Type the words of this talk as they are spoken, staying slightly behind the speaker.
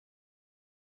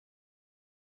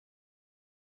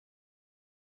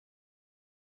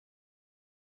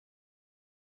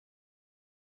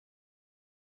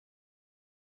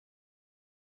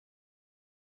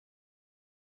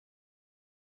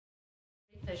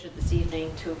pleasure this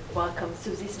evening to welcome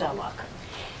Suzanne Staubach.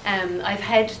 I've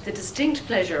had the distinct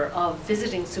pleasure of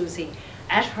visiting Suzy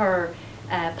at her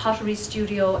pottery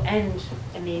studio and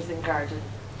amazing garden,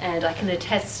 and I can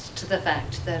attest to the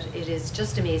fact that it is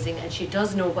just amazing, and she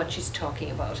does know what she's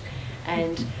talking about.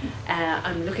 And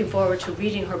I'm looking forward to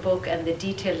reading her book and the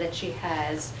detail that she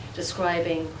has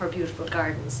describing her beautiful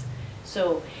gardens.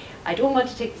 So I don't want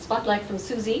to take the spotlight from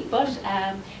Suzy, but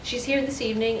she's here this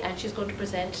evening and she's going to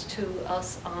present to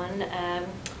us on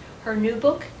her new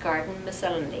book, Garden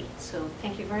Miscellany. So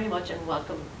thank you very much and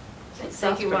welcome.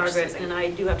 Thank you, Margaret. And I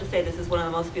do have to say this is one of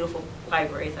the most beautiful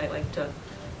libraries. I like to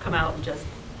come out and just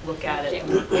look at it.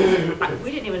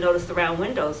 We didn't even notice the round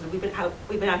windows, and we've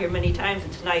been out here many times,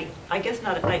 and tonight, I guess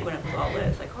not at night when it was all lit,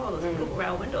 it's like, oh, those beautiful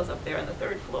round windows up there on the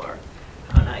 3rd floor.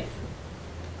 How nice.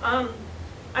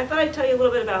 I thought I'd tell you a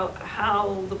little bit about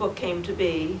how the book came to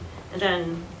be, and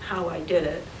then how I did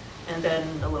it, and then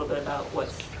a little bit about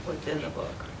what's in the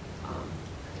book.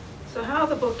 So how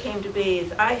the book came to be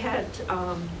is I had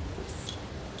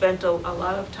spent a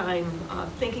lot of time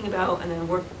thinking about and then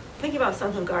thinking about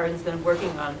sunken gardens, then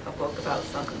working on a book about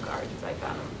sunken gardens. I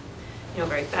found them,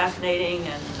 very fascinating,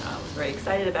 and I was very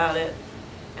excited about it.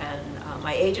 And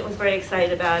my agent was very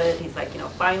excited about it. He's like,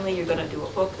 finally you're going to do a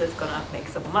book that's going to make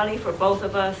some money for both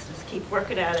of us. Just keep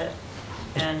working at it.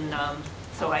 And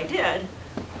so I did.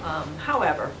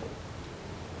 However,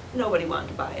 nobody wanted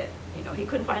to buy it. He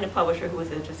couldn't find a publisher who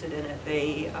was interested in it.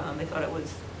 They thought it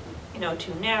was,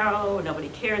 too narrow. Nobody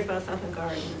cares about sunken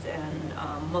gardens, and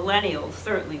millennials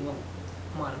certainly won't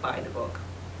want to buy the book.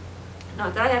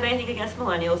 Not that I have anything against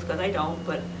millennials, because I don't,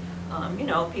 but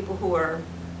people who are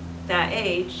that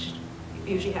age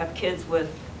usually have kids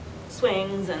with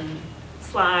swings and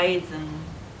slides and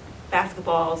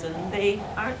basketballs, and they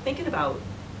aren't thinking about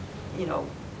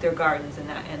their gardens in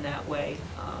that way.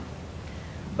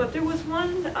 But there was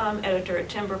one editor at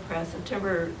Timber Press, and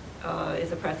Timber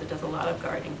is a press that does a lot of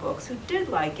gardening books, who did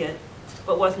like it,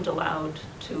 but wasn't allowed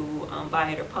to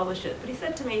buy it or publish it. But he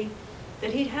said to me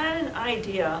that he'd had an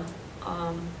idea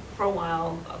for a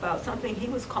while about something he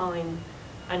was calling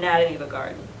Anatomy of a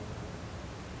Garden.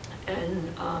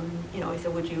 And he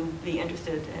said, would you be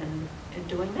interested in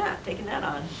doing that, taking that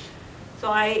on? So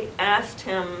I asked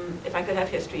him if I could have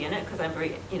history in it, because I'm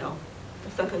very,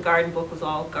 the Sunken Garden book was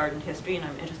all garden history, and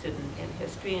I'm interested in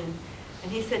history. And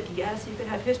he said, yes, you could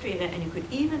have history in it, and you could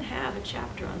even have a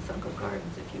chapter on sunken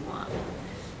gardens if you want.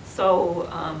 So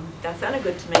that sounded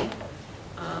good to me.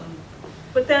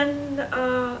 But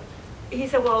then he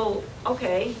said, well,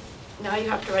 okay, now you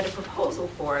have to write a proposal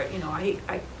for it.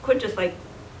 I couldn't just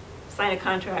sign a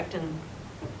contract and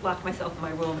lock myself in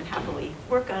my room and happily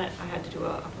work on it. I had to do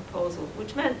a proposal,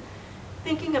 which meant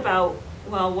thinking about,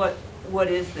 well, what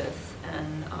is this?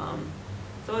 And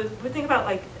so we think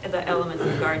about the elements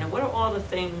of the garden, and what are all the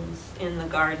things in the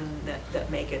garden that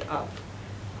make it up?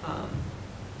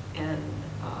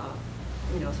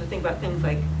 So think about things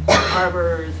like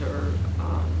arbors or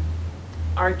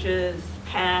arches,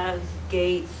 paths,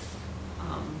 gates,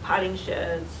 potting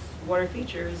sheds, water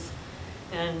features.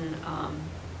 And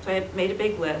so I made a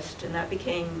big list, and that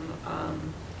became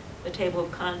the table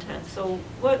of contents. So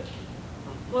what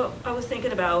I was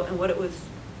thinking about and what it was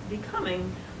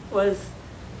becoming was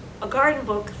a garden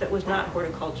book that was not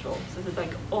horticultural. So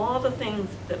there's all the things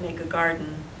that make a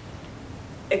garden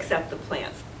except the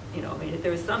plants.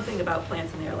 There was something about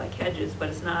plants in there like hedges, but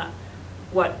it's not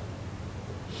what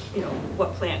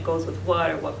plant goes with what,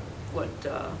 or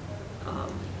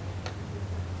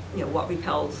what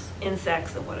repels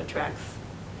insects and what attracts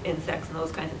insects and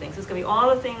those kinds of things. It's going to be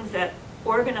all the things that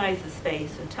organize the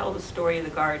space and tell the story of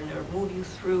the garden or move you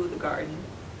through the garden.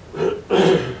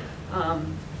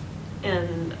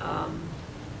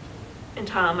 And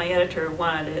Tom, my editor,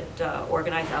 wanted it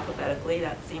organized alphabetically.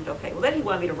 That seemed okay. Well, then he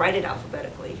wanted me to write it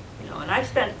alphabetically, And I've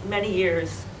spent many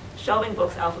years shelving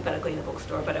books alphabetically in a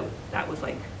bookstore, but that was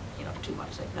too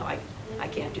much. No, I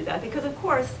can't do that, because of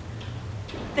course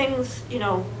things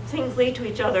lead to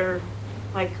each other.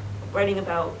 Like writing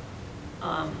about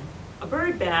a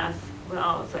bird bath.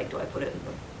 Well, it's do I put it in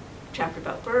the chapter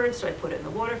about birds? Do I put it in the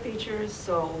water features?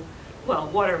 So, well,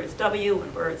 water is W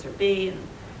and birds are B, and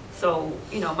so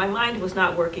my mind was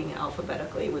not working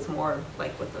alphabetically. It was more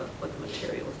like what the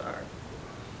materials are.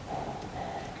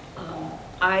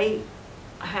 I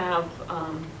have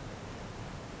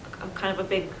a kind of a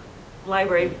big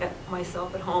library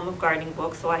myself at home of gardening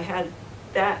books, so I had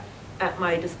that at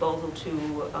my disposal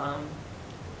to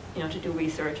do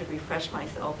research and refresh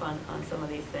myself on some of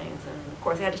these things. And of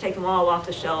course I had to take them all off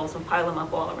the shelves and pile them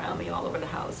up all around me, all over the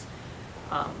house.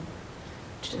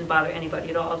 Which didn't bother anybody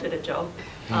at all, did it, Joe?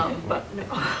 But no.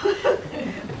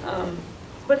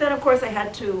 then, of course, I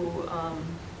had to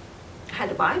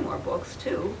buy more books,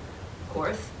 too, of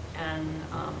course. And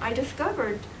I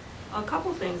discovered a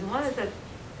couple things. One is that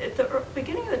at the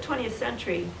beginning of the 20th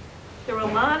century, there were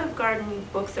a lot of gardening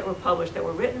books that were published that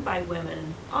were written by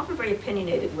women, often very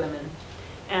opinionated women,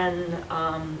 and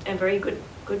very good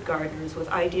gardeners with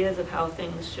ideas of how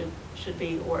things should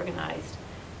be organized.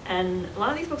 And a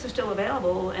lot of these books are still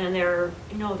available, and they're,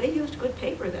 they used good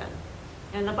paper then.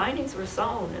 And the bindings were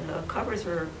sewn, and the covers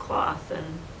were cloth, and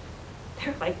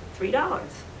they're like $3.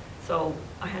 So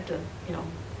I had to,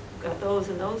 got those,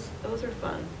 and those are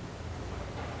fun.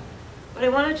 But I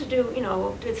wanted to do,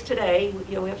 it's today,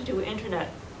 we have to do internet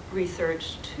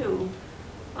research too,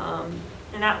 and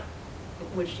that,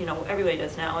 which, everybody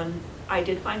does now. And I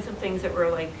did find some things that were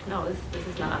like, no,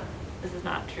 this is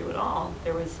not true at all.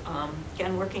 There was,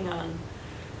 again, working on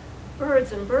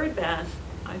birds and bird baths,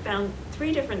 I found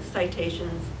 3 different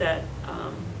citations that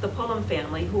the Pullum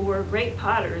family, who were great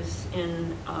potters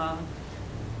in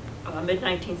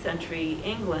mid-19th century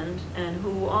England, and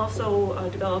who also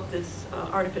developed this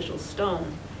artificial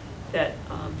stone that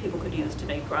people could use to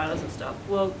make grottos and stuff.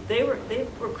 Well, they were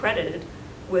credited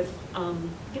with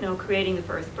creating the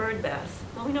first bird baths.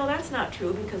 Well, we know that's not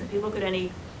true, because if you look at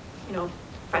any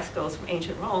frescoes from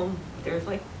ancient Rome, there's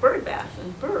like bird baths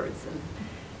and birds,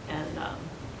 and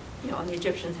the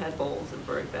Egyptians had bowls and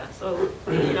bird baths. So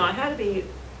I had to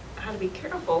be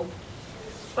careful,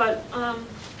 but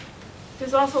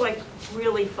there's also like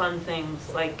really fun things,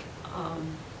 like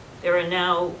there are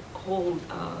now whole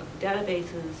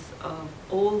databases of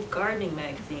old gardening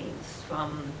magazines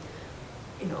from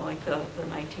like the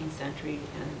 19th century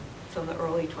and some of the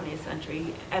early 20th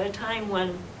century, at a time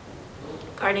when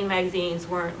gardening magazines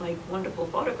weren't like wonderful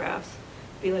photographs,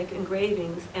 be like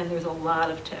engravings, and there's a lot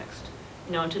of text.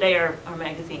 And today our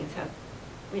magazines have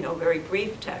very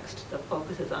brief text that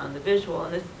focuses on the visual,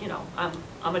 and this,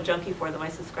 I'm a junkie for them. I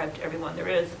subscribe to every one there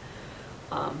is.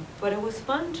 But it was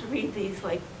fun to read these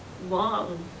like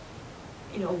long,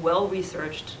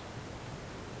 well-researched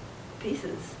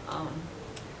pieces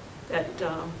that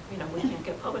we can't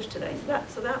get published today.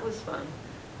 So that was fun.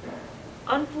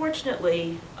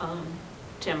 Unfortunately,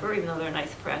 Timber, even though they're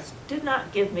nice press, did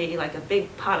not give me like a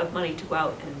big pot of money to go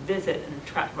out and visit and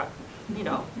try,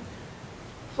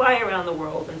 fly around the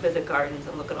world and visit gardens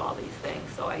and look at all these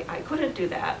things. So I couldn't do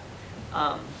that.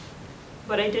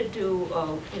 But I did do,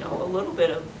 a little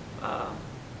bit of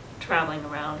traveling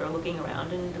around or looking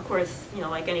around. And of course,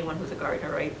 like anyone who's a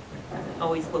gardener, I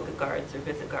always look at gardens or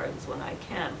visit gardens when I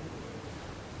can.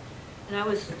 And I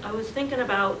was thinking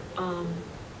about,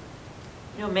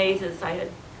 mazes. I had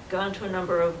gone to a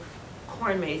number of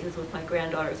corn mazes with my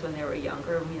granddaughters when they were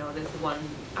younger. There's one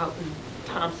out in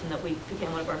Thompson that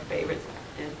became one of our favorites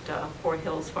at Fort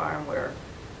Hills Farm, where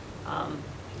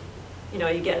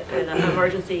you get an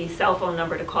emergency cell phone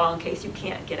number to call in case you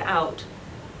can't get out.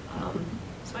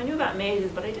 So I knew about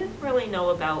mazes, but I didn't really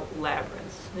know about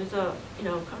labyrinths. There's a,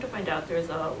 come to find out, there's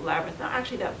a labyrinth not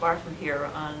actually that far from here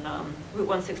on Route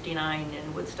 169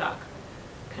 in Woodstock,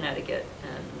 Connecticut,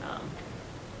 and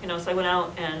so I went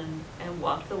out and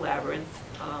walked the labyrinth,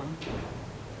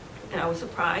 and I was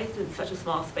surprised in such a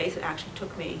small space. It actually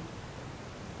took me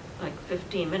like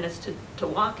 15 minutes to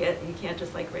walk it, and you can't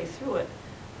just like race through it.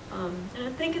 And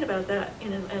I'm thinking about that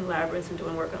in labyrinths and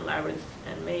doing work on labyrinths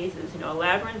and mazes. A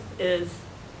labyrinth is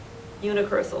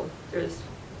unicursal. There's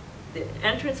the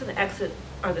entrance and the exit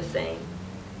are the same.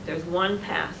 There's one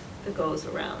path that goes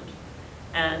around,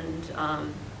 and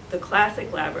the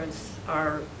classic labyrinths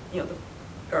are,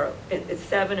 it's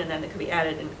 7, and then it can be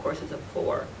added in courses of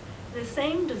 4. The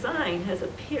same design has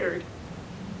appeared,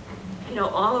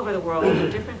 all over the world in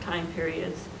different time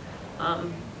periods.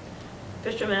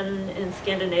 Fishermen in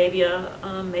Scandinavia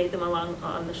made them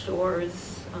on the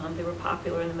shores. They were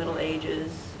popular in the Middle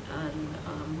Ages,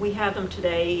 and we have them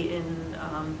today in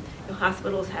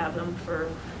hospitals have them for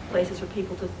places for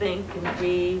people to think and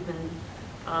breathe, and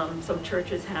some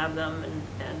churches have them,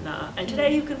 and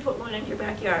today you can put one in your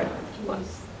backyard.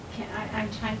 I'm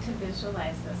trying to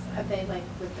visualize this. Are they like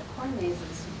with the corn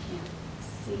mazes you can't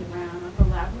see around, or the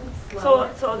labyrinths?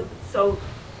 So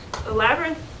the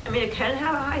labyrinth, it can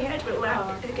have a high hedge, but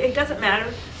it doesn't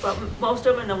matter. But most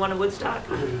of them, in the one in Woodstock,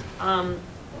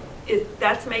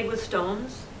 that's made with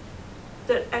stones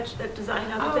that design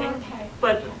other things. Okay.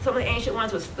 But some of the ancient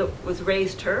ones was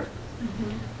raised turf.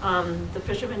 Mm-hmm. The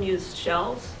fishermen used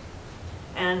shells,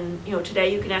 and today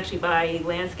you can actually buy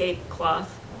landscape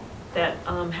cloth that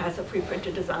has a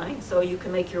pre-printed design, so you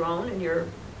can make your own in your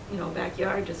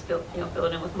backyard. Just fill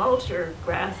it in with mulch or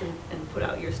grass and put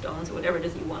out your stones or whatever it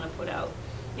is you want to put out.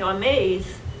 A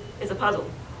maze is a puzzle,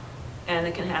 and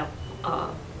it can have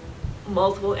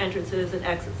multiple entrances and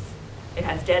exits. It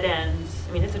has dead ends.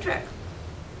 I mean, it's a trick.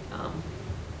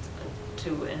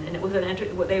 And it was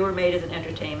they were made as an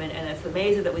entertainment, and it's the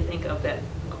mazes that we think of that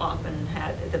often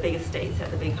had, the big estates had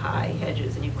the big high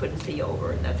hedges and you couldn't see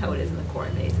over, and that's how it is in the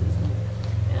corn mazes.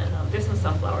 And there's some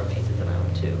sunflower mazes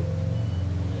around too.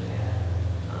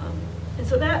 And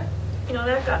so that,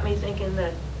 that got me thinking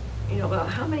that, about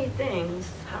how many things,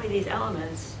 how many of these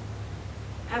elements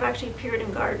have actually appeared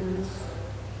in gardens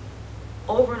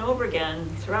over and over again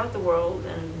throughout the world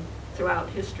and throughout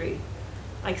history,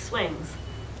 like swings.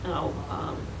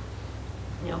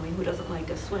 I mean, who doesn't like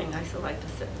a swing? I still like to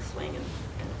sit and swing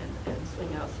and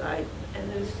swing outside. And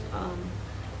there's,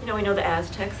 we know the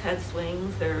Aztecs had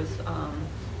swings. There's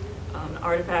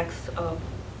artifacts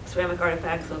ceramic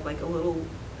artifacts of like a little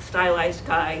stylized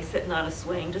guy sitting on a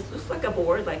swing, just like a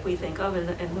board like we think of,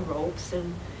 and the ropes,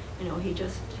 and he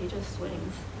just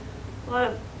swings. A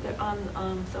lot of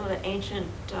on some of the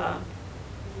ancient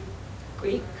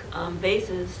Greek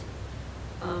vases,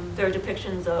 there are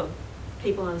depictions of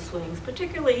people on swings,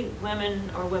 particularly women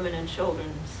and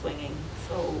children swinging.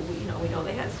 So we know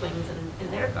they had swings in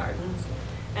their gardens,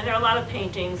 and there are a lot of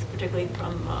paintings, particularly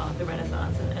from the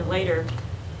Renaissance and later,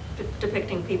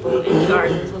 depicting people in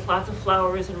gardens with lots of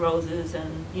flowers and roses,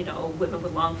 and women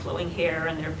with long flowing hair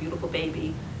and their beautiful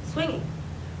baby swinging,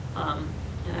 and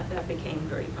that became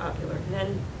very popular. And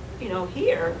then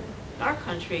here in our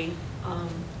country,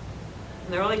 in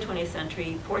the early 20th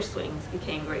century, porch swings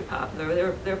became very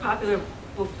popular. They're popular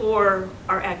before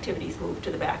our activities moved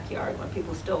to the backyard, when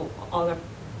people still, all their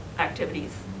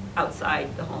activities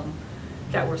outside the home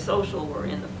that were social were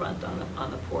in the front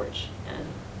on the porch.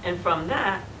 And from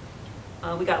that,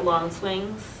 we got lawn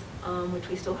swings, which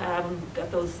we still have, and we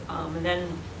got those, and then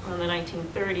in the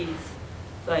 1930s,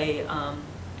 the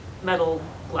metal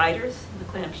gliders, the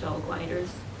clamshell gliders,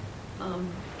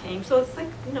 came. So it's like,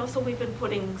 so we've been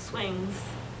putting swings,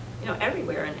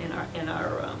 everywhere in our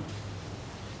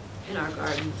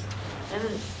gardens.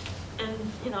 And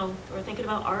we're thinking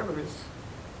about arbors.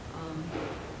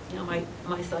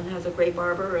 My son has a grape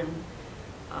arbor, and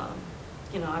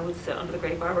I would sit under the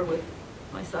grape arbor with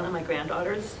my son and my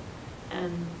granddaughters,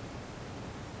 and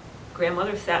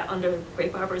grandmothers sat under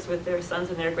grape arbors with their sons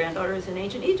and their granddaughters in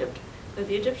ancient Egypt, because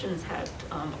the Egyptians had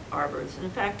arbors. And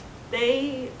in fact,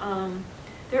 their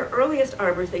earliest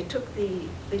arbors, they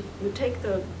would take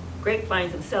the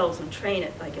grapevines themselves and train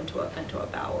it like into a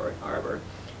bough or an arbor,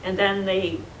 and then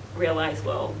they realized,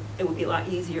 well, it would be a lot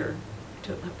easier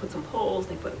to put some poles.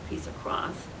 They put a piece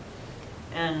across,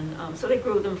 and so they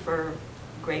grew them for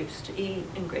grapes to eat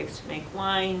and grapes to make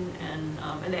wine,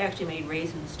 and they actually made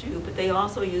raisins too. But they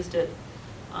also used it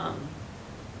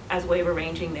as a way of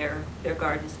arranging their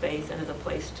garden space and as a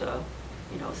place to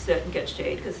sit and get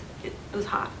shade, because it was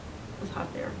hot. It was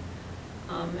hot there.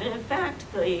 And in fact,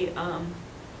 the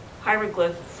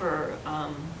hieroglyph for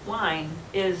wine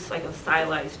is like a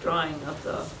stylized drawing of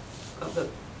the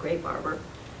grape arbor,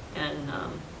 and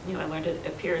I learned it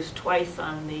appears twice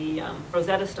on the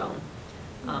Rosetta Stone,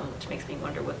 which makes me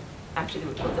wonder what actually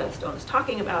the Rosetta Stone is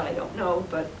talking about. I don't know,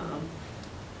 but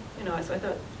so I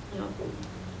thought,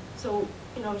 so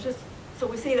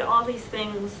we see that all these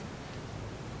things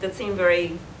that seem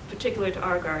very particular to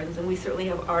our gardens, and we certainly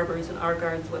have arbors in our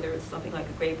gardens, whether it's something like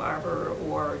a grape arbor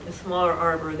or a smaller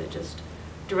arbor that just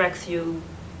directs you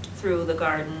through the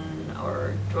garden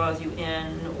or draws you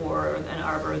in, or an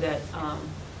arbor that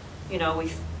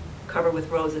we cover with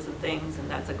roses and things, and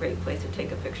that's a great place to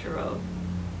take a picture of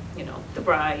the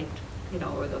bride,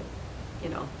 or the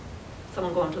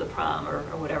someone going to the prom or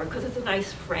whatever, because it's a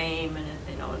nice frame, and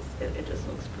it just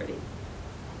looks pretty.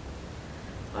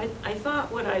 I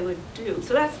thought what I would do,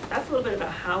 so that's a little bit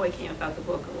about how I came about the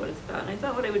book and what it's about. And I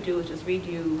thought what I would do is just read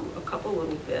you a couple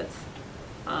little bits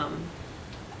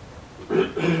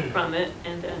from it,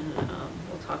 and then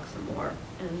we'll talk some more.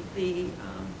 And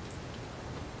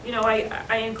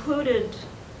I included,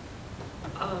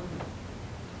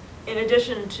 in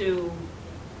addition to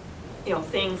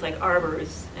things like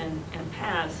arbors and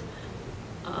paths,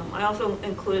 I also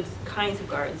included kinds of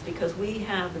gardens, because we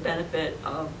have the benefit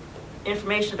of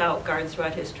information about gardens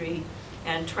throughout history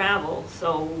and travel.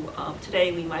 So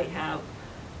today we might have,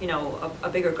 a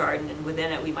bigger garden, and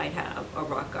within it we might have a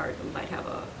rock garden, we might have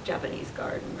a Japanese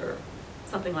garden or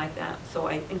something like that. So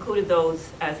I included those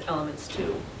as elements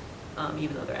too,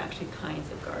 even though they're actually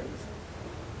kinds of gardens.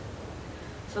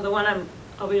 So the one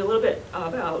I'll read a little bit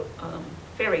about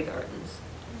fairy gardens.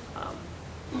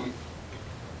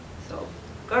 So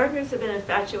gardeners have been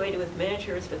infatuated with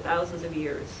miniatures for thousands of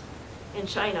years. In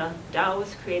China,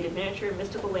 Taoists created miniature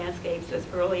mystical landscapes as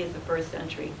early as the 1st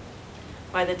century.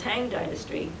 By the Tang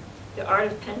Dynasty, The art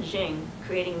of penjing,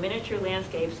 creating miniature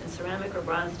landscapes in ceramic or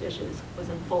bronze dishes, was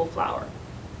in full flower.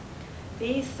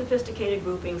 These sophisticated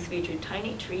groupings featured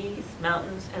tiny trees,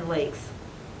 mountains, and lakes.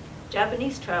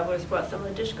 Japanese travelers brought some of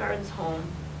the dish gardens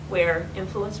home, where,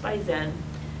 influenced by Zen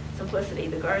simplicity,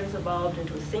 the gardens evolved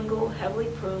into a single, heavily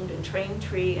pruned and trained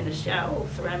tree in a shallow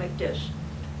ceramic dish,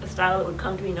 a style that would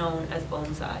come to be known as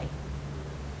bonsai.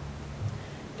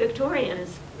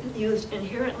 Victorians used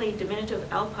inherently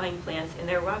diminutive alpine plants in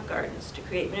their rock gardens to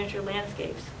create miniature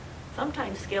landscapes,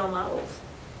 sometimes scale models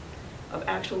of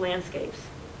actual landscapes.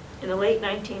 In the late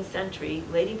 19th century,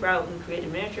 Lady Broughton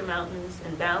created miniature mountains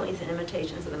and valleys and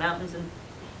imitations of the mountains and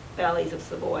valleys of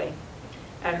Savoy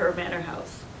at her manor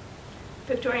house.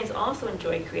 Victorians also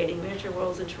enjoyed creating miniature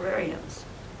worlds and terrariums,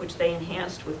 which they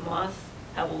enhanced with moss,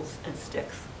 pebbles, and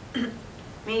sticks.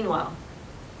 Meanwhile,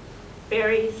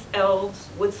 fairies, elves,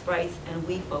 wood sprites, and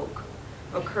wee folk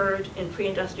occurred in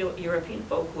pre-industrial European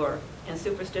folklore and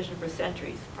superstition for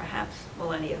centuries, perhaps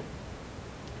millennia.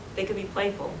 They could be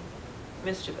playful,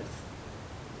 mischievous,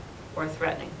 or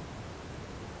threatening.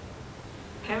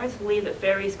 Parents believed that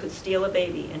fairies could steal a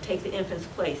baby and take the infant's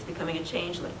place, becoming a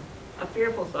changeling, a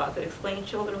fearful thought that explained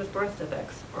children with birth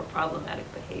defects or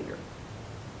problematic behavior.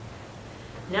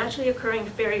 Naturally occurring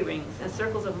fairy rings and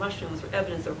circles of mushrooms were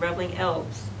evidence of reveling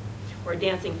elves or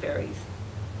dancing fairies.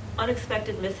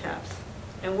 Unexpected mishaps,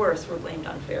 and worse, were blamed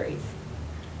on fairies.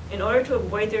 In order to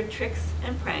avoid their tricks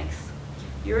and pranks,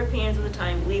 Europeans of the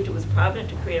time believed it was provident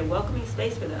to create a welcoming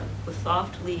space for them with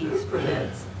soft leaves for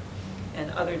beds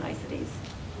and other niceties.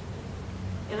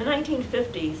 In the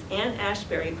 1950s, Anne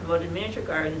Ashbury promoted miniature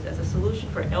gardens as a solution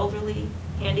for elderly,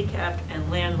 handicapped,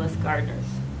 and landless gardeners.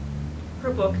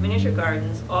 Her book, Miniature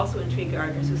Gardens, also intrigued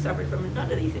gardeners who suffered from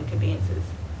none of these inconveniences,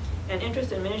 and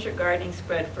interest in miniature gardening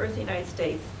spread first in the United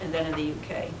States and then in the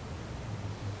UK.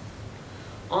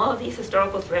 All of these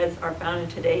historical threads are found in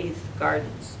today's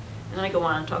gardens. And then I go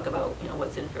on and talk about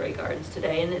what's in fairy gardens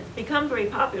today. And it's become very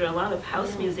popular. A lot of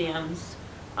house museums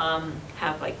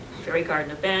have like fairy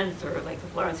garden events, or like the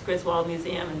Florence Griswold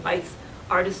Museum invites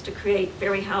artists to create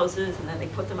fairy houses, and then they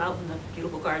put them out in the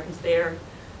beautiful gardens there.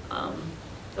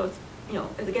 So it's,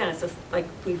 and again, it's just like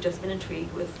we've just been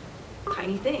intrigued with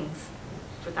tiny things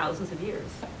for thousands of years.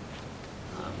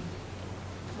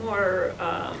 More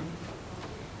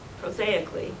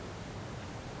prosaically,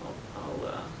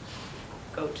 I'll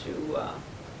go to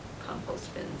compost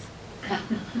bins.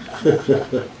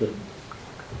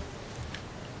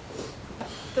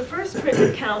 The first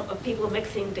written account of people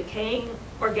mixing decaying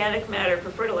organic matter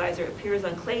for fertilizer appears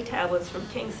on clay tablets from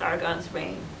King Sargon's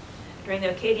reign during the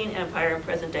Akkadian Empire in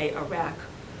present-day Iraq,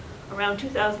 around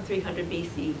 2300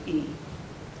 BCE.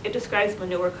 It describes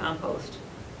manure compost.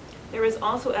 There is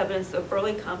also evidence of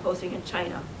early composting in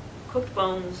China, cooked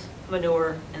bones,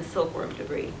 manure, and silkworm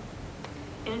debris.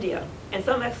 India, and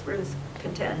some experts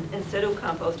contend, in situ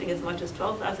composting as much as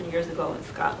 12,000 years ago in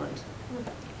Scotland.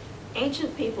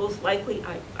 Ancient peoples likely,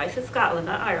 I said Scotland,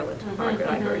 not Ireland, Margaret,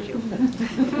 I heard you.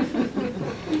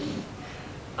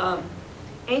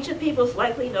 Ancient peoples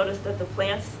likely noticed that the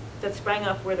plants that sprang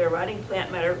up where their rotting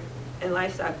plant matter and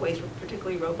livestock waste were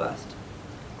particularly robust.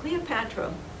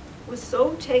 Cleopatra was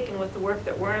so taken with the work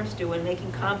that worms do in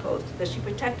making compost that she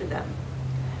protected them,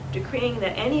 decreeing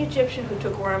that any Egyptian who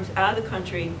took worms out of the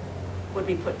country would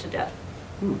be put to death.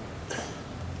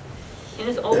 In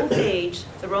his old age,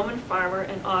 the Roman farmer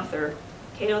and author,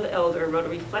 Cato the Elder, wrote a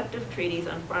reflective treatise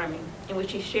on farming in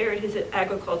which he shared his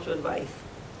agricultural advice.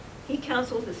 He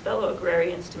counseled his fellow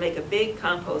agrarians to make a big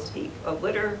compost heap of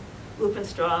litter, lupin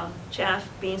straw, chaff,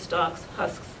 beanstalks,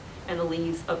 husks, and the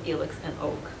leaves of ilex and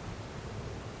oak.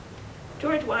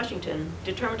 George Washington,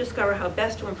 determined to discover how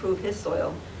best to improve his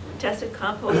soil, tested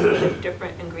compost with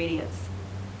different ingredients.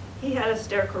 He had a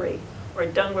stercory, or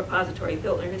dung repository,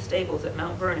 built near his stables at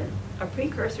Mount Vernon, a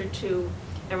precursor to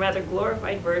and rather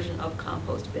glorified version of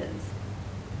compost bins.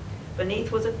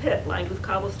 Beneath was a pit lined with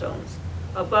cobblestones.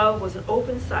 Above was an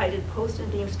open-sided post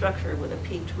and beam structure with a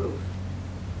peaked roof.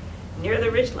 Near the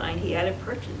ridgeline, he added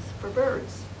perches for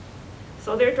birds,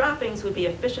 so their droppings would be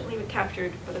efficiently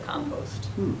recaptured for the compost.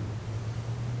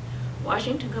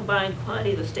 Washington combined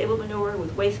quantities of stable manure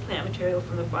with waste plant material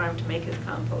from the farm to make his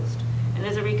compost. And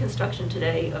there's a reconstruction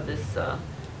today of this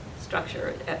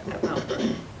structure at Mount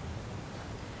Vernon.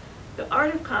 The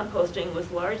art of composting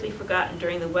was largely forgotten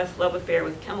during the West love affair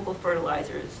with chemical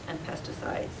fertilizers and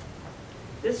pesticides.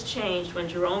 This changed when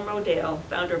Jerome Rodale,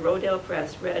 founder of Rodale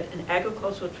Press, read An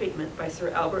Agricultural Treatment by Sir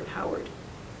Albert Howard.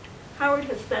 Howard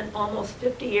had spent almost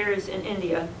 50 years in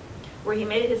India, where he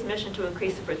made it his mission to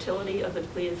increase the fertility of the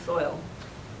depleted soil.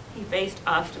 He faced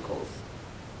obstacles.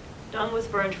 Dung was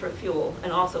burned for fuel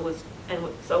and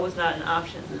so was not an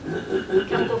option.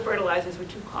 Chemical fertilizers were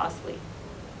too costly.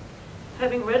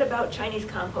 Having read about Chinese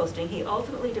composting, he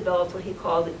ultimately developed what he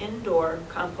called an indoor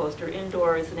composter.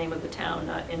 Indoor is the name of the town,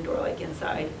 not indoor like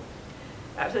inside.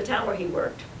 After the town where he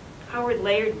worked, Howard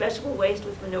layered vegetable waste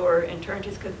with manure and turned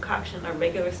his concoction a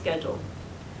regular schedule.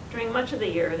 During much of the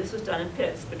year, this was done in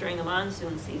pits, but during the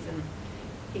monsoon season,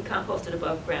 he composted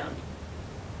above ground.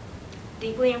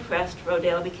 Deeply impressed,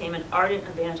 Rodale became an ardent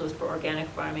evangelist for organic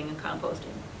farming and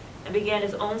composting, and began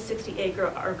his own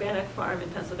 60-acre organic farm in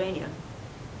Pennsylvania.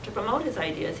 To promote his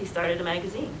ideas, he started a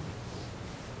magazine,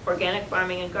 Organic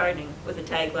Farming and Gardening, with the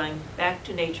tagline, "Back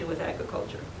to Nature with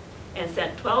Agriculture," and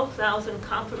sent 12,000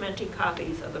 complimentary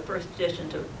copies of the first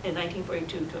edition in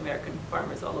 1942 to American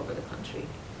farmers all over the country.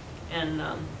 And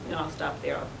I'll stop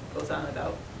there. It goes on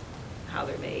about how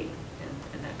they're made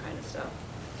and that kind of stuff.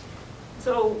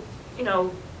 So,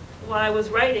 while I was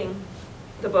writing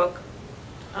the book,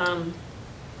 of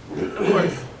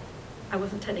course, I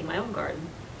wasn't tending my own garden,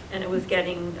 and it was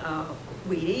getting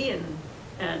weedy,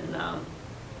 and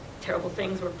terrible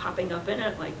things were popping up in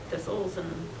it, like thistles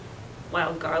and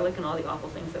wild garlic and all the awful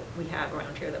things that we have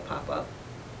around here that pop up.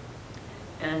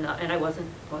 And I wasn't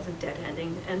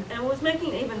dead-ending, and what was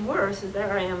making it even worse is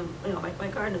there I am, my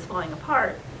garden is falling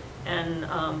apart, and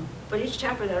but each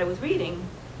chapter that I was reading,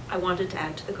 I wanted to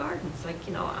add to the garden. It's like,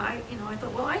 I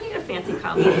thought, well, I need a fancy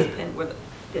compost bin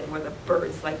where the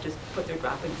birds like just put their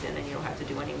droppings in and you don't have to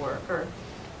do any work, or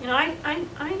I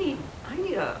need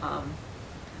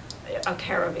a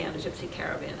caravan, a gypsy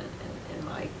caravan in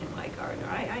my garden, or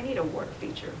I need a water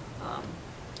feature,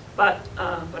 but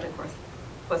of course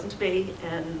it wasn't to be,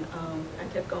 and I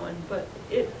kept going. But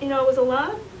it was a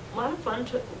lot of fun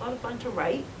to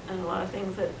write, and a lot of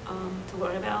things that to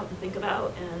learn about and think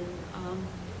about, and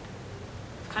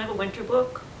it's kind of a winter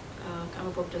book, kind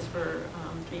of a book just for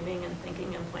dreaming and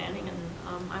thinking and planning, and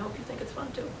I hope you think it's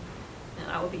fun too. And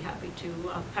I will be happy to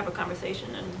have a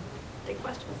conversation and take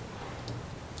questions,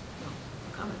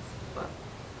 comments. But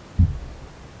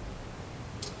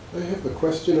I have a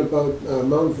question about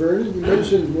Mount Vernon. You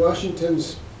mentioned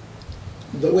Washington's,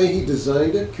 the way he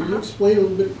designed it. Can you explain a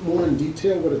little bit more in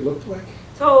detail what it looked like?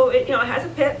 So it has a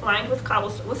pit lined with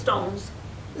with stones.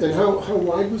 And how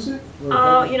wide was it?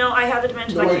 I have the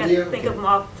dimensions. No I can't idea? think of them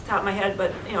off the top of my head,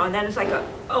 but and then it's like a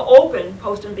open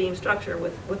post and beam structure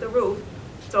with a roof.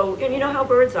 So, and you know how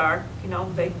birds are,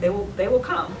 they will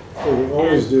come. Oh, we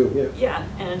always do, yeah. Yeah,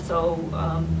 and so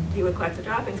he would collect the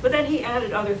droppings. But then he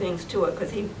added other things to it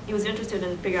because he was interested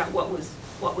in figuring out what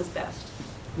was best.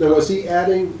 Now, was he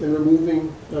adding and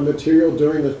removing material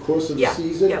during the course of the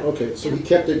season? Yeah. Okay, so he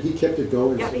kept it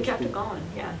going. Yeah, so he to kept speak. it going.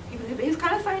 Yeah, he was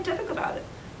kind of scientific about it.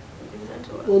 He was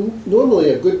into it. Well, normally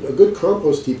a good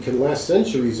compost heap can last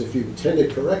centuries if you tend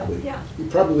it correctly. Yeah. He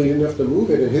probably didn't have to move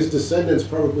it, and his descendants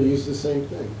probably used the same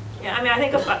thing. Yeah, I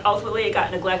think ultimately it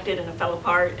got neglected and it fell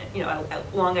apart,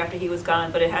 long after he was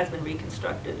gone, but it has been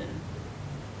reconstructed and,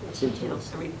 That's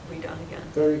interesting. redone again.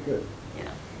 Very good.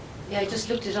 Yeah. Yeah, I just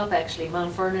looked it up actually,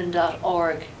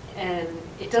 mountvernon.org, and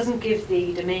it doesn't give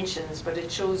the dimensions, but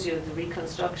it shows you the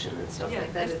reconstruction and stuff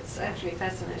like that. It's actually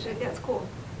fascinating. Yeah, it's cool.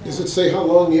 Does it say how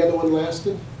long the other one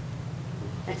lasted?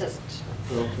 It doesn't.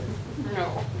 Okay.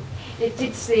 No. It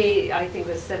did say, I think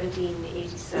it was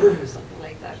 1787 or something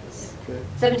like that. Okay.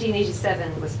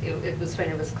 1787 was when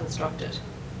it was constructed.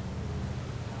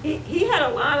 He had a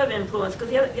lot of influence, because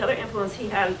the other influence he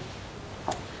had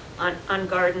on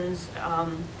gardens,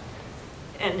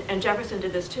 and Jefferson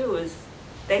did this too, is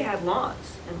they had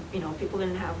lawns, and people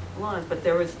didn't have lawns, but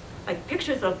there was like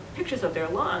pictures of their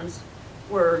lawns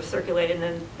were circulated,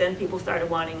 and then people started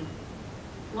wanting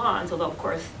lawns, although of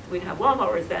course we didn't have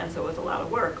lawnmowers then, so it was a lot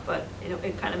of work, but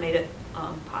it kind of made it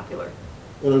popular.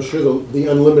 And I'm sure the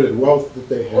unlimited wealth that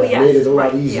they had made it a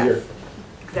lot easier. Yes,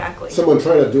 exactly. Someone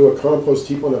trying to do a compost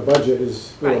heap on a budget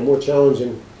is more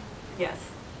challenging. Yes.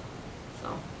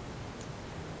 So,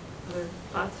 other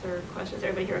thoughts or questions?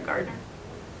 Everybody here a gardener?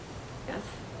 Yes.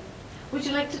 Would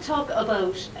you like to talk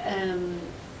about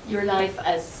your life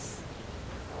as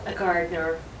a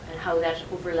gardener and how that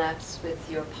overlaps with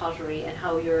your pottery and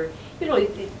how your,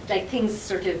 like things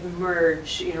sort of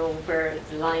merge, where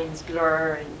the lines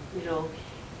blur and,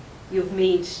 you've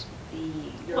made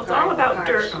your Well, it's all about art.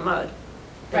 dirt and mud.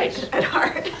 Right. At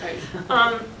heart.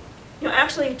 Right.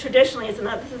 Actually, traditionally, this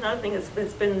is another thing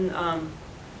that's been,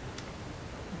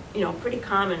 pretty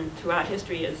common throughout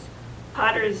history is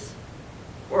potters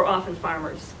were often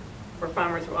farmers, or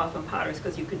farmers were often potters,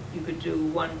 because you could do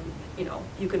one,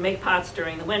 you could make pots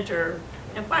during the winter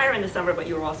and fire in the summer, but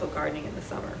you were also gardening in the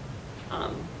summer.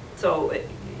 So it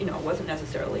wasn't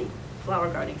necessarily flower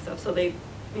gardening stuff. So they,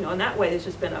 you know, in that way, there's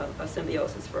just been a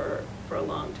symbiosis for a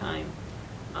long time.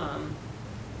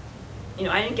 You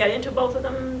know, I didn't get into both of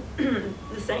them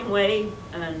the same way,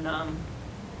 and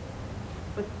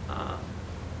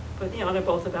but you know, they're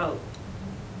both about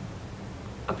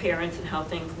appearance and how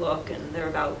things look, and they're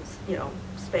about, you know,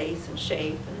 space and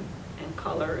shape and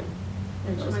color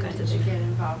and those kinds of things. Which one did you get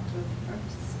involved with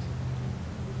first?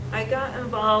 I got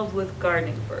involved with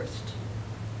gardening first.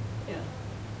 Yeah.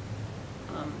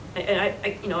 And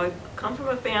I, you know, I come from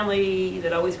a family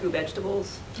that always grew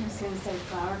vegetables. I was going to say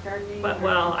flower gardening. But,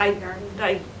 well,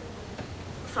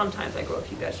 sometimes I grow a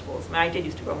few vegetables. I mean, I did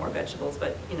used to grow more vegetables,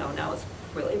 but, you know, now it's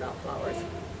really about flowers.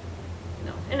 You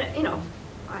know, and, you know,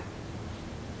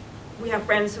 we have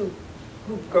friends who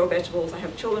grow vegetables. I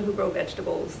have children who grow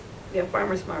vegetables. We have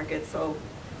farmers markets, so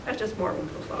that's just more room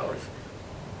for flowers.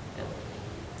 Yeah.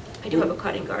 I do have a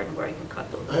cutting garden where I can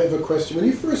cut them. I have a question. When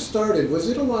you first started, was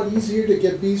it a lot easier to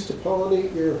get bees to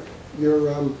pollinate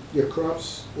your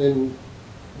crops than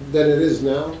it is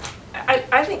now?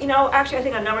 I think, you know, actually I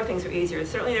think a number of things are easier.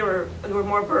 Certainly there were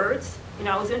more birds. You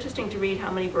know, it was interesting to read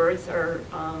how many birds are,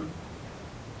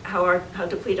 how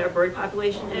depleted our bird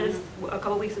population is a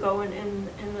couple weeks ago in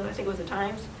I think it was the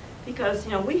Times, because,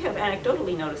 you know, we have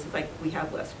anecdotally noticed it's like we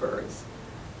have less birds.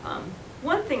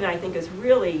 One thing that I think has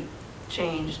really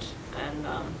changed, and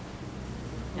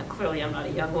you know, clearly I'm not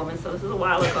a young woman, so this is a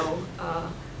while ago,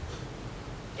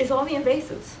 is all the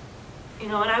invasives. You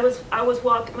know, and I was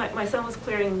walking, my son was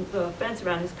clearing the fence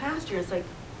around his pasture, and it's like,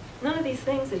 none of these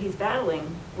things that he's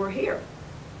battling were here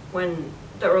when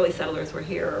the early settlers were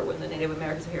here, or when the Native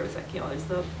Americans were here. It was like, you know, there's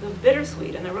the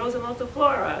bittersweet and the Rosa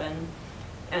multiflora,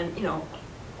 and you know,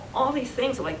 all these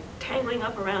things are like tangling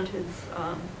up around his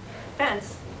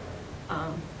fence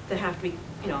that have to be,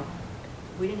 you know,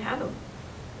 we didn't have them.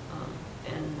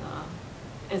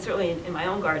 And certainly in my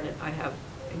own garden, I have,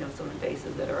 you know, some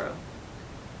invasives that are a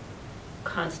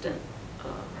constant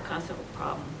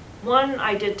problem. One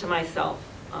I did to myself,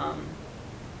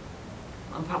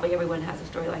 probably everyone has a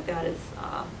story like that, is,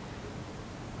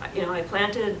 you know, I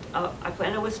planted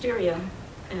wisteria,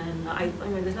 and I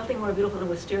mean, there's nothing more beautiful than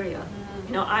wisteria.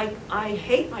 You know, I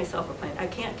hate myself for planting. I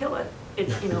can't kill it.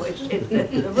 It's, you know,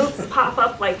 the roots pop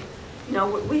up like, you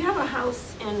know, we have a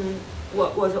house in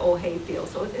what was an old hay field,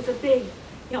 so it's a big,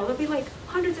 you know, it'll be like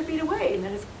hundreds of feet away, and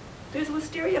then there's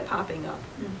wisteria popping up,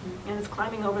 and it's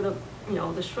climbing over the, you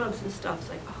know, the shrubs and stuff. It's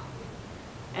like, oh,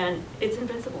 and it's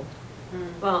invincible.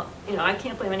 Well, you know, I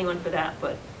can't blame anyone for that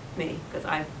but me, because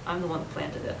I'm the one who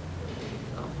planted it.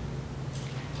 So.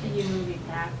 Are you moving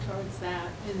back towards that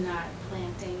and not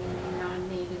planting any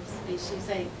non-native species?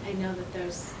 I know that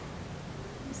there's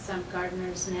some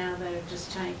gardeners now that are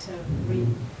just trying to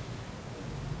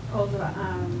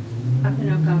up in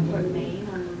Algonquin, Maine,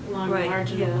 along the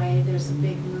marginal way, there's a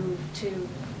big move to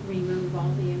remove all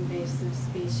the invasive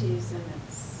species, and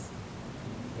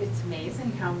it's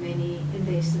amazing how many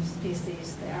invasive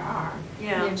species there are.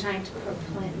 Yeah. And they're trying to put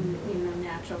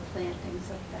natural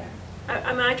plantings up there.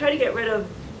 I mean, I do try to get rid of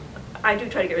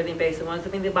the invasive ones. I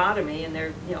mean, they bother me, and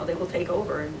they're, you know, they will take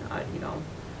over, and you know,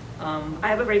 I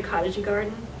have a very cottagey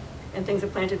garden, and things are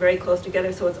planted very close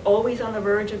together, so it's always on the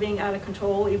verge of being out of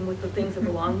control, even with the things that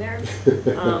belong there.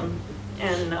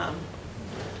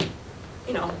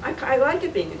 You know, I like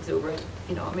it being exuberant.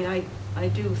 You know, I mean, I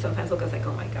do sometimes look, I was like,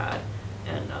 oh my God,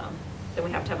 and then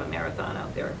we have to have a marathon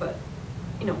out there. But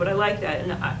you know, but I like that,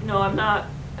 and I'm not.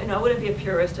 You know, I wouldn't be a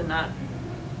purist and not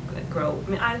grow. I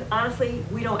mean, honestly,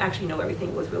 we don't actually know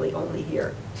everything was really only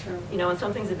here. True. You know, and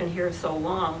some things have been here so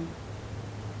long.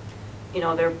 You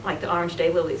know, they're like the orange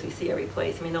daylilies we see every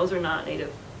place. I mean, those are not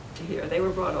native to here. They were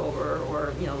brought over,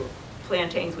 or, you know,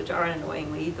 plantains, which are an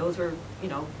annoying weed. Those are, you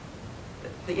know,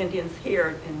 the Indians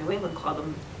here in New England call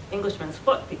them Englishman's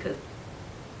foot, because,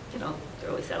 you know, the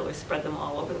early settlers spread them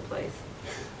all over the place.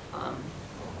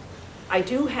 I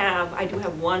do have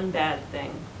one bad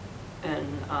thing,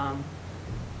 and I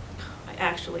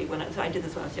actually, I did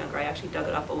this when I was younger, I actually dug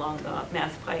it up along the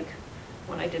Mass Pike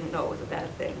when I didn't know it was a bad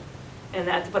thing. And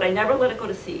but I never let it go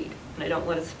to seed, and I don't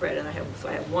let it spread. And I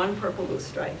have one purple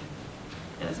loosestrife,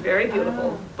 and it's very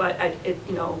beautiful. But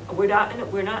you know, we're not in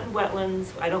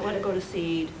wetlands. I don't let it go to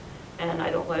seed, and I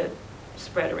don't let it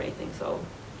spread or anything. So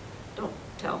don't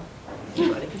tell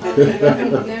anybody.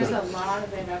 There's a lot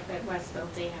of it up at Westville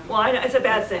Dam. Well, I know it's a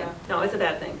bad thing. No, it's a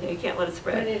bad thing. You can't let it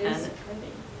spread. But it is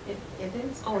pretty. It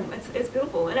is. Oh, it's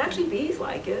beautiful, and actually bees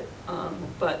like it.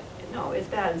 But no, it's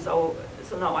bad. And so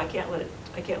no, I can't let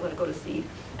it go to seed.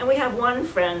 And we have one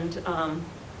friend,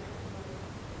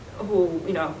 who,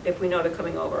 you know, if we know they're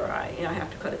coming over, I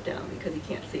have to cut it down because you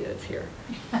can't see that it's here.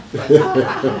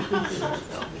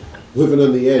 So, Living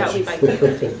on the edge. that we might be.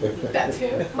 That's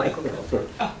who? Michael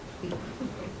Goodfellow.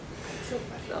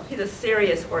 So he's a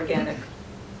serious organic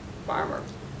farmer,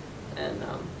 and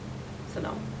so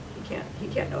no, he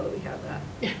can't know that we have that.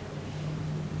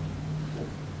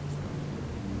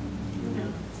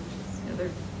 Other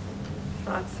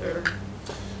thoughts or?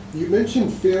 You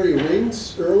mentioned fairy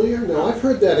rings earlier. Now, I've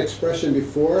heard that expression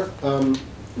before,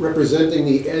 representing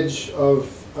the edge of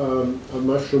a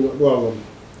mushroom, well,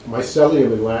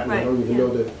 mycelium in Latin. I don't even know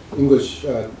the English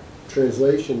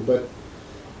translation, but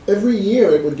every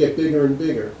year it would get bigger and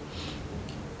bigger.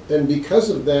 And because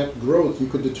of that growth, you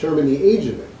could determine the age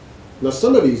of it. Now,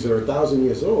 some of these are 1,000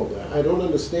 years old. I don't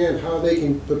understand how they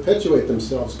can perpetuate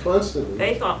themselves constantly.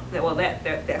 They thought that, well,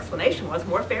 the explanation was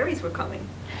more fairies were coming.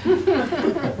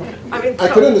 I mean, I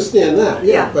could understand that,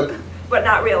 yeah, but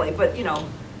not really. But you know,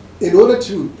 in order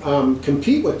to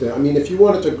compete with them, I mean, if you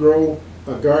wanted to grow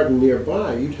a garden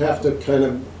nearby, you'd have to kind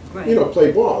of, you know,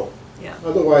 play ball. Yeah.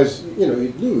 Otherwise, you know,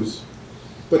 you'd lose.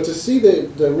 But to see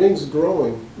the rings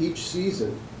growing each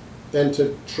season, and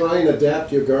to try and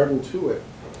adapt your garden to it,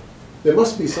 there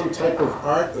must be some type of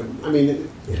art. I mean,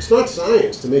 it's not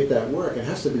science to make that work. It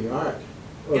has to be art,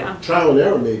 or trial and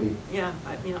error, maybe. Yeah,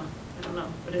 I don't know.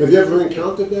 But have you ever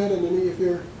encountered that in any of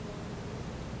your?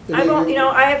 I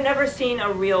have never seen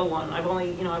a real one. I've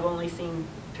only seen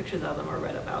pictures of them or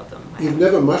read about them. You've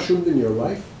never mushroomed in your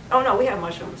life? Oh no, we have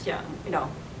mushrooms. Yeah, you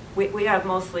know, we have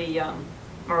mostly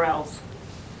morels.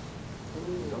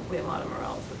 We have a lot of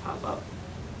morels that pop up.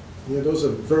 Yeah, those are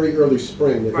very early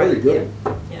spring. They're very good.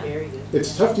 Yeah. Very good.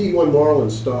 It's tough to eat one morel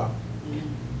and stop.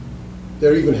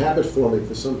 They're even habit forming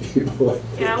for some people.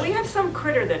 Yeah, we have some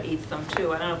critter that eats them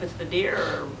too. I don't know if it's the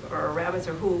deer or rabbits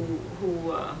or who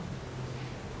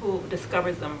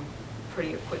discovers them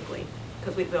pretty quickly,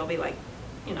 because they'll be like,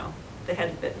 you know, the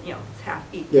head's bit, you know, it's half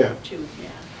eaten, Yeah. chewed. Yeah.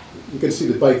 You can see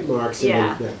the bite marks.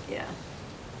 Yeah. And Yeah.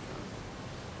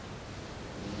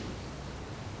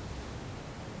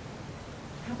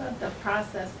 How about the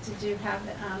process? Did you have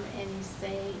any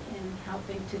say in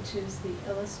helping to choose the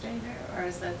illustrator, or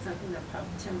is that something that Pub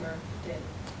Timber did?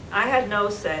 I had no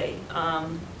say.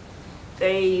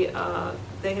 They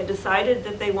had decided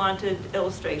that they wanted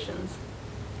illustrations,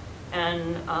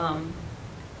 and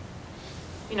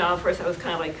you know, at first I was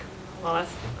kind of like, well,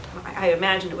 I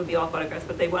imagined it would be all photographs,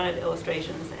 but they wanted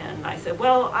illustrations, and I said,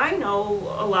 well, I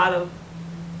know a lot of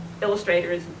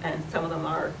illustrators, and some of them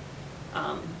are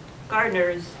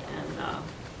gardeners, and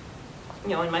you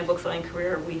know, in my book selling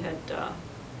career, we had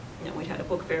you know, we had a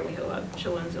book fair, we had a lot of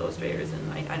children's illustrators,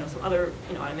 and I know some other,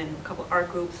 you know, I'm in a couple art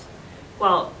groups.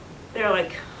 Well, they're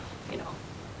like, you know,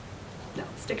 no,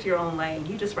 stick to your own lane.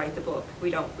 You just write the book. We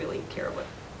don't really care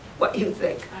what you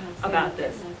think about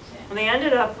this. And they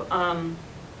ended up, and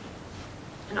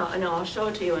I'll show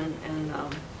it to you, and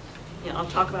you know, I'll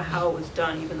talk about how it was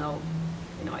done, even though,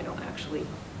 you know, I don't actually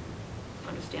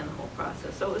understand the whole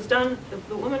process. So it was done.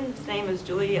 The woman's name is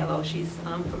Julie Yellow. She's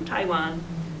from Taiwan.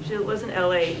 She lives in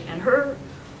LA, and her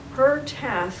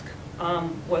task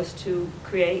was to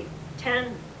create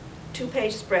 10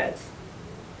 two-page spreads.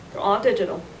 They're all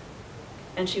digital,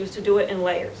 and she was to do it in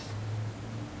layers.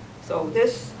 So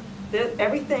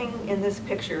everything in this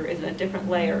picture is in a different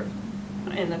layer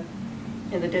in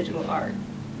the digital art.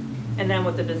 And then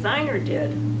what the designer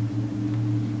did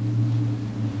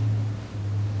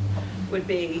would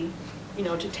be, you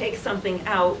know, to take something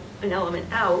out, an element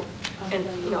out, and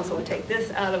you know, so we'd take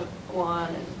this out of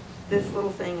one, and this little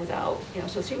thing is out, you know,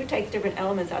 so she would take different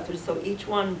elements out, so each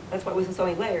one, that's why it wasn't so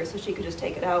many layers, so she could just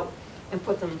take it out and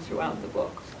put them throughout the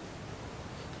book.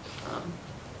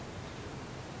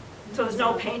 So there's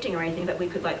no painting or anything that we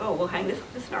could like, oh, we'll hang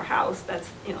this in our house. That's,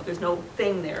 you know, there's no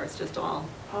thing there. It's just all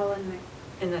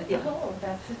in the yeah. Oh,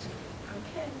 that's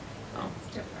okay. That's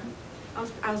different.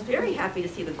 I was very happy to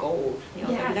see the gold. You know,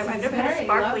 Yes, I've never had a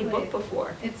sparkly lovely. book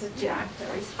before. It's attractive.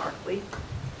 Very sparkly.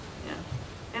 Yeah.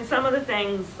 And some of the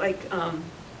things like,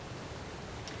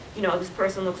 you know, this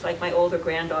person looks like my older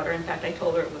granddaughter. In fact, I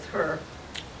told her it was her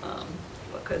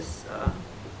because.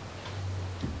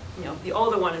 You know, the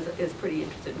older one is pretty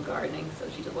interested in gardening, so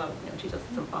she does a lot of, you know, she does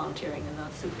some volunteering in the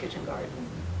soup kitchen garden,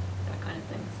 that kind of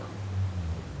thing. So.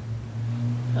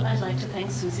 Well, I'd like to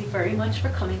thank Suzy very much for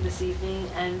coming this evening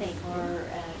and for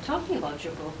talking about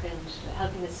your book and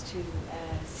helping us to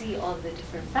see all the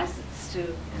different facets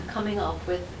to coming up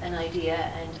with an idea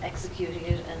and executing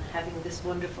it and having this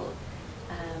wonderful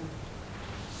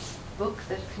book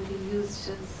that can be used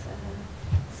as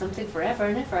something forever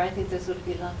and ever. I think there's going to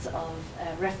be lots of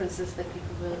references that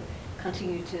people will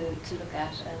continue to look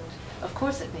at. And of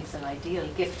course it makes an ideal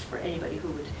gift for anybody who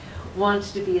would want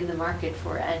to be in the market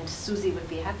for, and Suzy would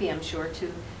be happy, I'm sure,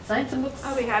 to sign some books.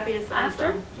 I'll be happy to sign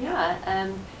after. some.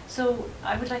 Yeah. So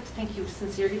I would like to thank you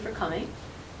sincerely for coming.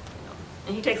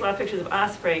 And he takes a lot of pictures of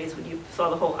ospreys. When you saw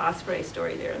the whole osprey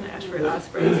story there in the Ashford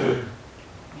Ospreys,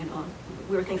 you know,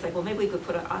 we were thinking like, well, maybe we could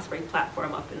put an osprey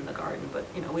platform up in the garden, but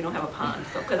you know, we don't have a pond,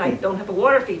 so because I don't have a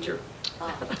water feature.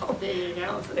 There you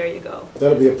go. So there you go.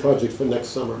 That'll be a project for next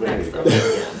summer. Next summer,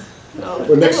 yeah. So,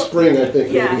 Or next spring, I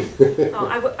think, yeah. maybe.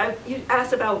 You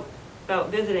asked about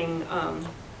visiting.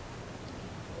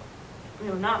 You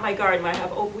know, not my garden.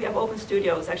 We have open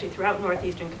studios actually throughout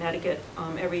northeastern Connecticut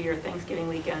every year, Thanksgiving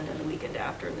weekend and the weekend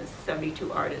after. And there's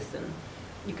 72 artists, and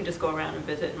you can just go around and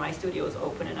visit. And my studio is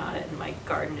open and on it, and my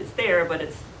garden is there, but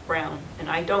it's brown.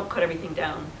 And I don't cut everything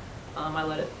down.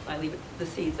 I leave the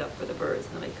seeds up for the birds,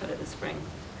 and then I cut it in the spring.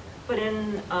 But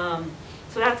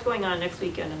so that's going on next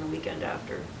weekend and the weekend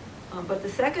after. But the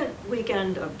second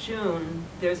weekend of June,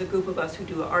 there's a group of us who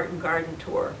do an art and garden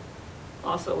tour,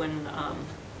 also in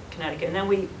Connecticut. And then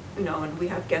and we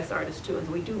have guest artists too, and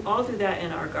we all do that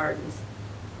in our gardens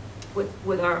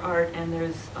with our art. And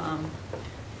there's,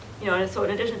 and so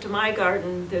in addition to my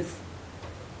garden, there's,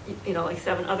 like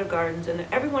 7 other gardens, and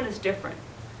everyone is different.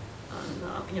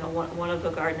 One of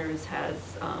the gardeners has,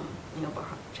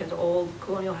 she has an old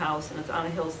colonial house, and it's on a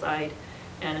hillside,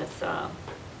 and it's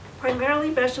primarily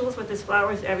vegetables, but there's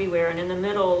flowers everywhere. And in the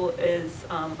middle is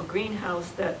a greenhouse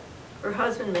that her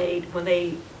husband made when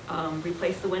they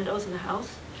replaced the windows in the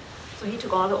house. So he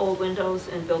took all the old windows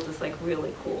and built this like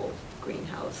really cool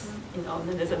greenhouse. And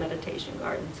then there's a meditation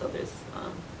garden. So there's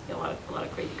a lot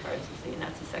of crazy gardens to see, and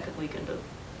that's the second weekend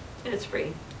and it's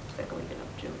free, second weekend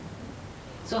of June.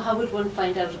 So how would one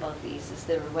find out about these? Is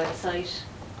there a website?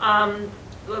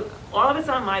 Look, all of it's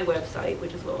on my website,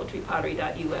 which is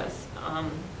willowtreepottery.us.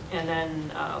 And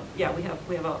then we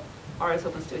have a Artist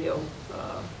Open Studio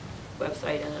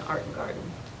website and an art and garden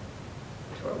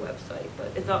tour website,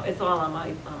 but it's all on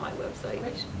my website.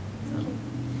 Great. So,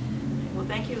 well,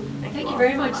 thank you. Thank you all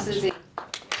very so much, Suzy.